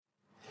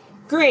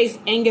Gray's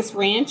Angus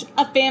Ranch,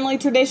 a family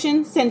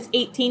tradition since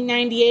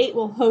 1898,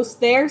 will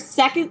host their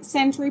second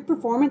century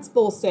performance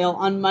bull sale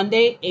on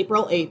Monday,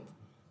 April 8th.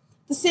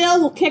 The sale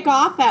will kick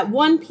off at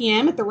 1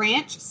 p.m. at the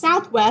ranch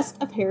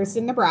southwest of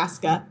Harrison,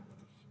 Nebraska.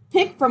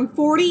 Pick from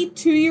 40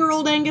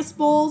 two-year-old Angus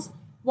bulls,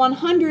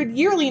 100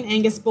 yearling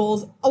Angus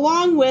bulls,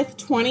 along with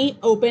 20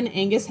 open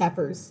Angus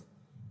heifers.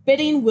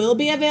 Bidding will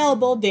be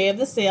available day of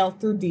the sale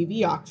through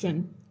DV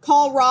Auction.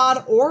 Call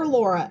Rod or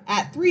Laura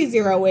at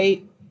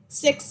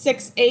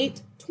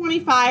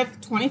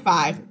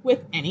 308-668-2525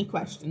 with any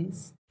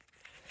questions.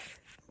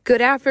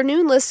 Good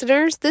afternoon,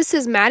 listeners. This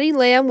is Maddie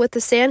Lamb with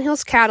the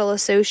Sandhills Cattle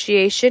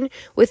Association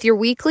with your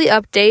weekly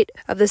update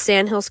of the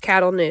Sandhills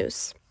Cattle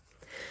News.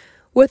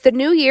 With the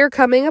new year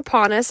coming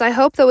upon us, I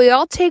hope that we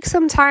all take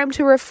some time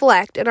to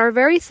reflect and are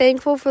very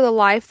thankful for the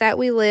life that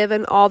we live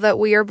and all that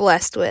we are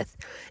blessed with,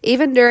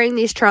 even during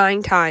these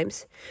trying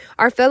times.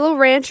 Our fellow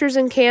ranchers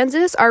in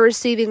Kansas are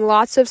receiving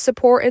lots of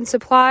support and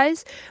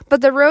supplies, but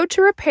the road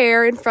to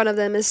repair in front of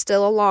them is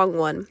still a long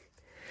one.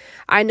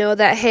 I know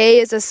that hay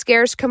is a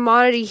scarce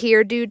commodity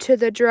here due to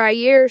the dry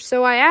year,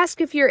 so I ask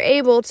if you're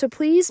able to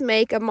please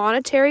make a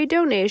monetary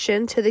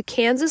donation to the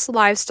Kansas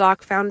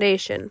Livestock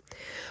Foundation.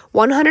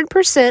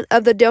 100%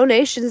 of the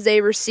donations they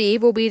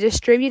receive will be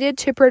distributed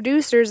to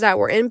producers that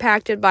were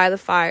impacted by the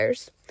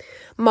fires.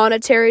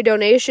 Monetary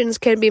donations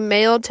can be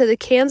mailed to the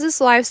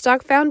Kansas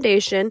Livestock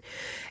Foundation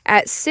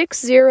at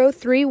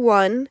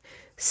 6031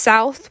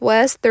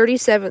 Southwest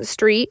 37th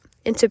Street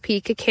in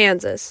Topeka,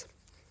 Kansas.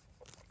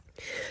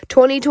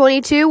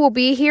 2022 will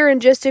be here in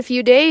just a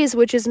few days,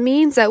 which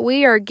means that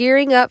we are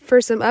gearing up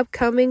for some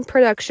upcoming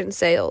production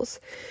sales.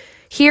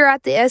 Here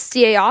at the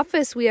SCA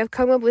office, we have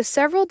come up with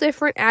several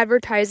different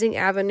advertising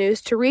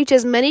avenues to reach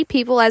as many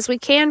people as we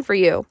can for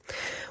you.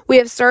 We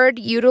have started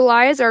to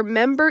utilize our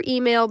member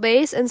email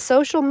base and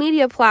social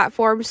media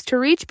platforms to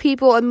reach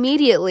people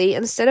immediately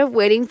instead of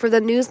waiting for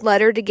the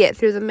newsletter to get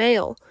through the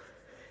mail.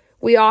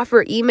 We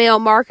offer email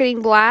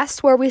marketing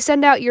blasts where we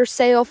send out your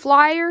sale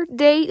flyer,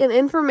 date, and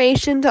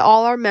information to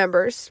all our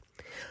members.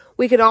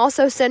 We can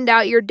also send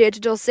out your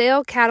digital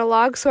sale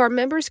catalog so our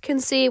members can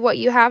see what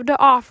you have to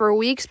offer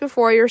weeks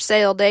before your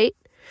sale date.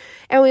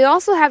 And we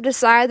also have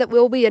decided that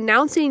we'll be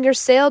announcing your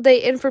sale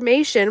date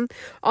information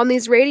on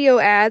these radio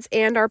ads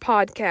and our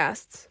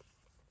podcasts.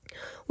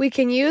 We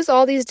can use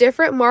all these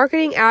different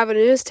marketing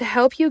avenues to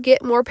help you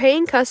get more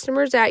paying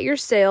customers at your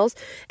sales,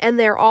 and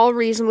they're all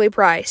reasonably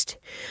priced.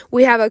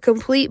 We have a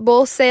complete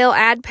bull sale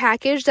ad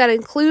package that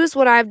includes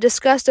what I've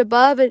discussed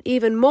above and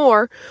even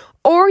more,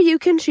 or you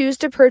can choose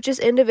to purchase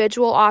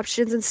individual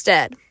options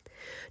instead.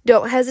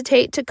 Don't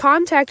hesitate to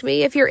contact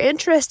me if you're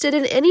interested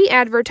in any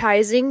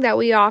advertising that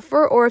we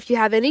offer or if you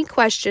have any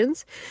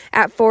questions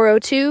at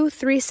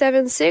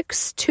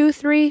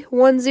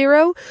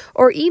 402-376-2310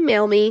 or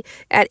email me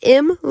at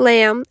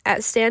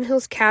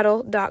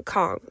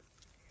mlamb@sandhillscattle.com.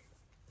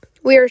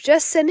 We are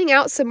just sending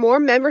out some more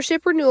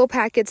membership renewal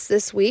packets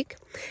this week.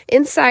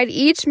 Inside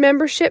each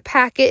membership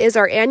packet is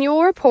our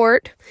annual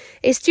report,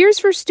 a Steers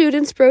for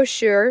Students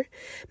brochure,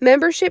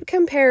 membership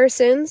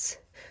comparisons,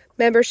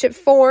 membership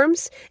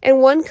forms,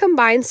 and one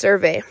combined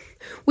survey.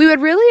 We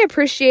would really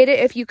appreciate it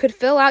if you could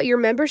fill out your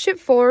membership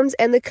forms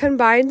and the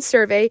combined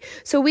survey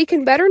so we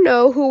can better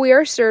know who we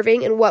are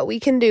serving and what we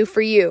can do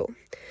for you.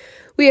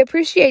 We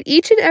appreciate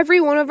each and every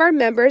one of our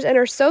members and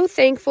are so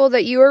thankful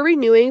that you are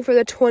renewing for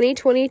the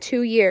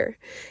 2022 year.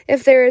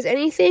 If there is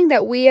anything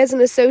that we as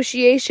an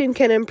association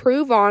can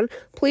improve on,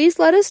 please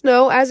let us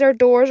know as our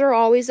doors are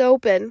always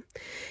open.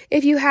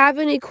 If you have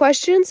any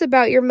questions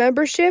about your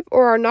membership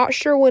or are not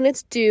sure when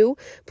it's due,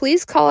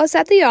 please call us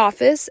at the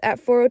office at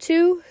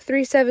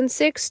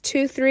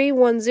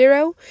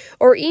 402-376-2310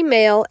 or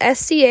email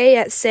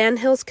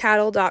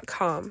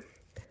sca@sandhillscattle.com.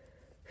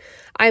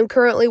 I am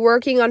currently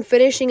working on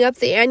finishing up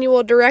the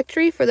annual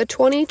directory for the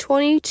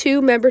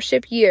 2022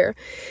 membership year.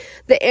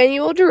 The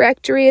annual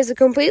directory is a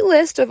complete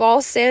list of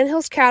all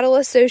Sandhills Cattle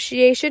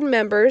Association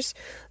members,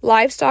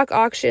 livestock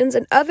auctions,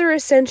 and other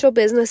essential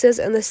businesses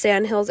in the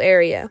Sandhills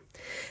area.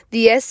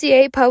 The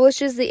SCA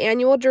publishes the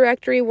annual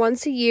directory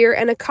once a year,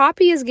 and a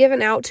copy is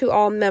given out to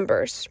all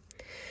members.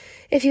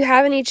 If you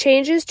have any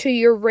changes to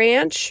your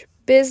ranch,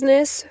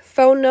 business,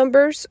 phone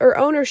numbers, or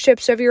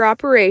ownerships of your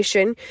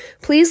operation,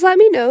 please let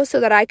me know so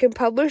that I can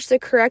publish the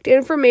correct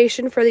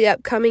information for the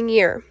upcoming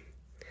year.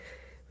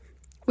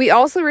 We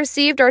also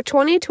received our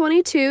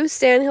 2022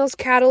 Sandhills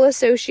Cattle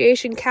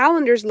Association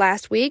calendars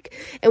last week,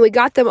 and we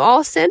got them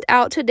all sent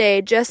out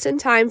today just in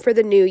time for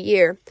the new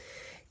year.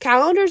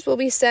 Calendars will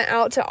be sent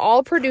out to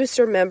all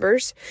producer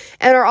members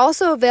and are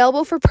also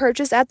available for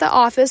purchase at the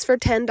office for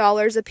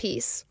 $10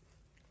 apiece.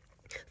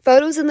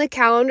 Photos in the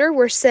calendar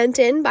were sent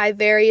in by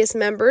various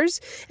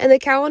members, and the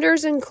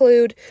calendars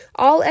include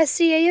all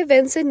SCA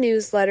events and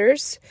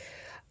newsletters,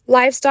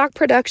 livestock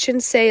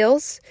production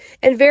sales,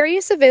 and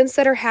various events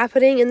that are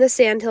happening in the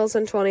Sandhills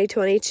in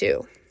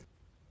 2022.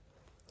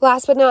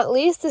 Last but not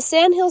least, the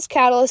Sandhills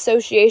Cattle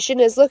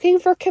Association is looking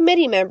for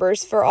committee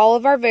members for all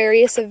of our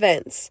various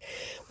events.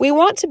 We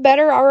want to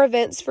better our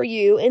events for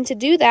you, and to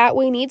do that,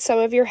 we need some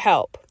of your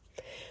help.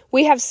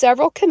 We have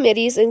several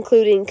committees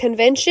including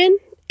convention,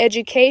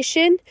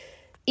 education,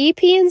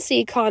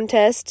 EP&C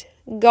contest,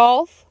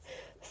 golf,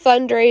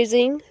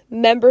 fundraising,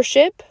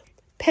 membership,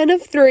 Pen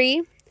of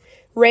Three,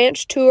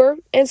 ranch tour,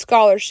 and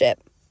scholarship.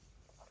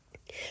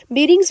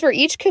 Meetings for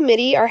each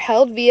committee are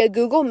held via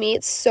Google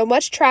Meets, so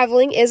much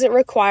traveling isn't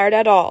required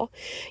at all.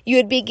 You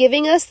would be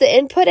giving us the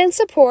input and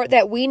support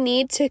that we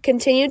need to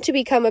continue to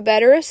become a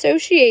better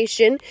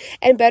association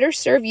and better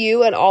serve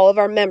you and all of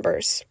our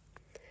members.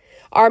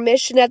 Our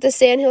mission at the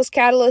Sandhills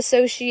Cattle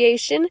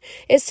Association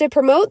is to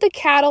promote the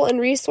cattle and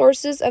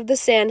resources of the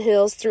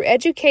Sandhills through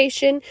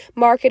education,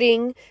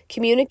 marketing,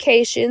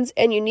 communications,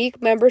 and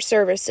unique member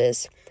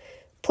services.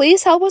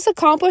 Please help us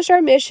accomplish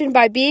our mission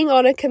by being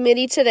on a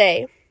committee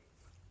today.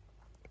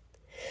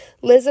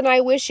 Liz and I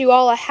wish you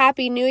all a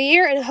happy new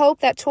year and hope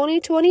that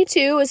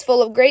 2022 is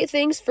full of great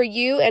things for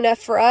you and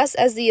for us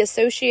as the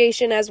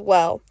association as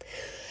well.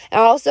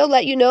 I'll also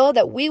let you know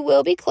that we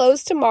will be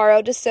closed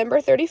tomorrow,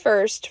 December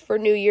 31st, for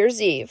New Year's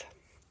Eve.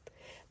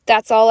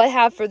 That's all I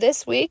have for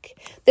this week.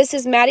 This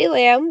is Maddie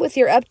Lamb with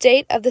your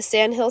update of the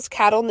Sandhills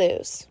Cattle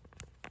News.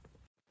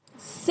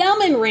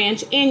 Selman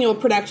Ranch Annual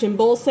Production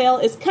Bull Sale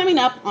is coming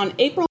up on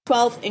April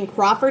 12th in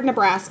Crawford,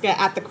 Nebraska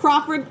at the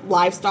Crawford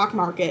Livestock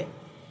Market.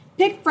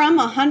 Pick from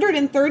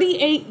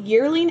 138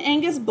 yearling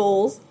Angus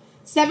bulls,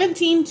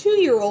 17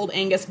 two-year-old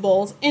Angus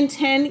bulls, and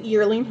 10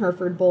 yearling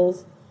Hereford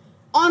bulls.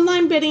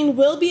 Online bidding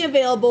will be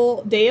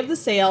available day of the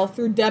sale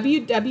through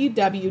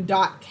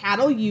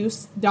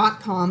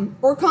www.cattleuse.com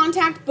or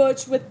contact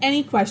Butch with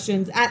any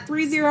questions at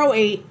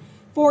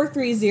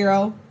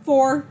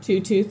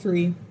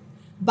 308-430-4223.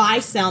 Buy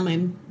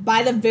Selman.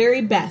 Buy the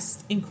very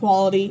best in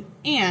quality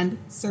and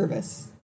service.